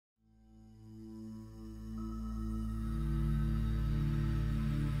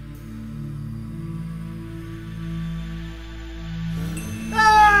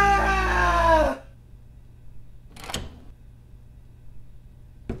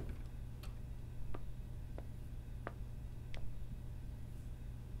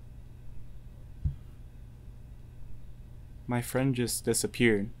My friend just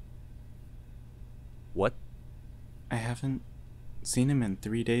disappeared. What? I haven't seen him in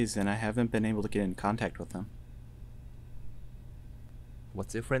 3 days and I haven't been able to get in contact with him.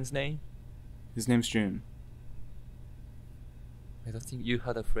 What's your friend's name? His name's June. I don't think you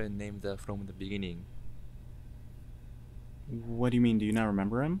had a friend named from the beginning. What do you mean? Do you not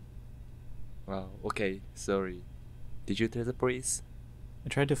remember him? Wow, okay, sorry. Did you tell the police? I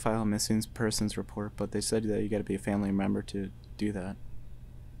tried to file a missing persons report, but they said that you gotta be a family member to do that.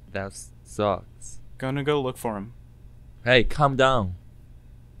 That sucks. Gonna go look for him. Hey, calm down.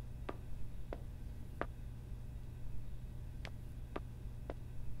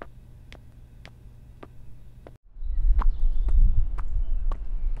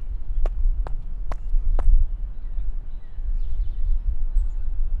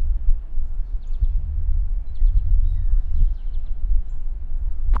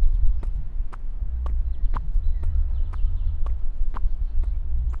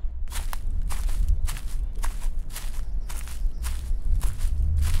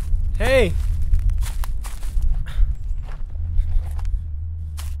 Hey!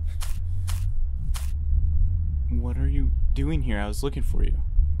 What are you doing here? I was looking for you.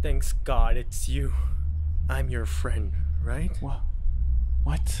 Thanks God it's you. I'm your friend, right?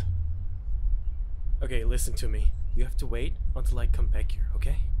 What? Okay, listen to me. You have to wait until I come back here,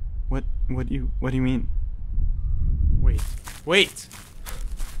 okay? What do you mean? Wait. Wait!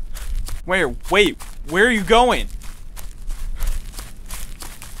 Where are you going?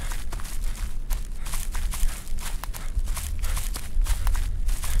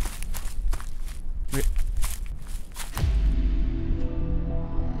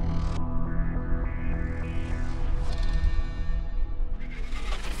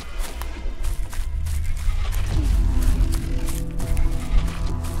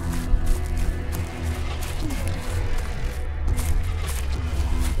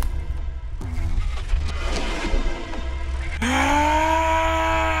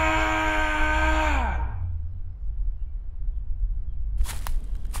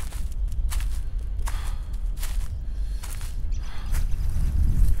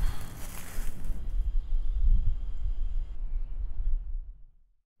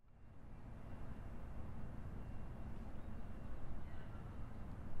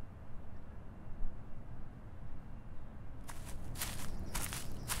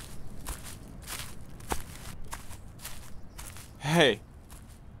 Hey.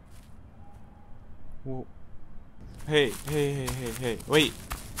 Well, hey, wait.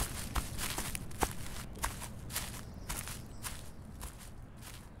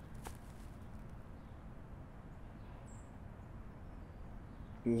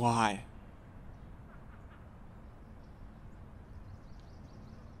 Why?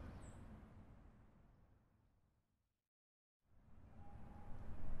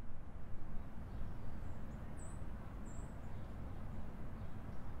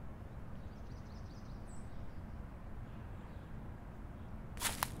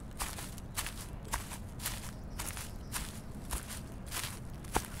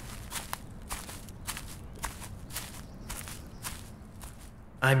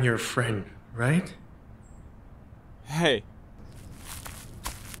 I'm your friend, right? Hey.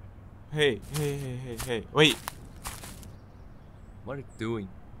 Hey, wait. What are you doing?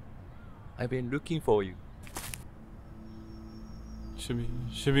 I've been looking for you.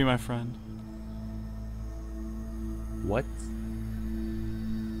 Should be my friend. What?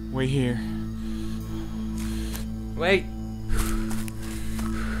 Wait here. Wait!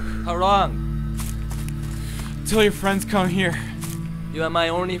 How long? Till your friends come here. You are my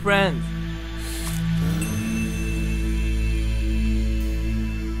only friend.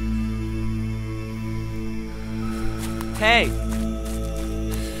 Hey!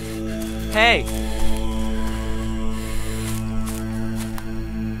 Hey!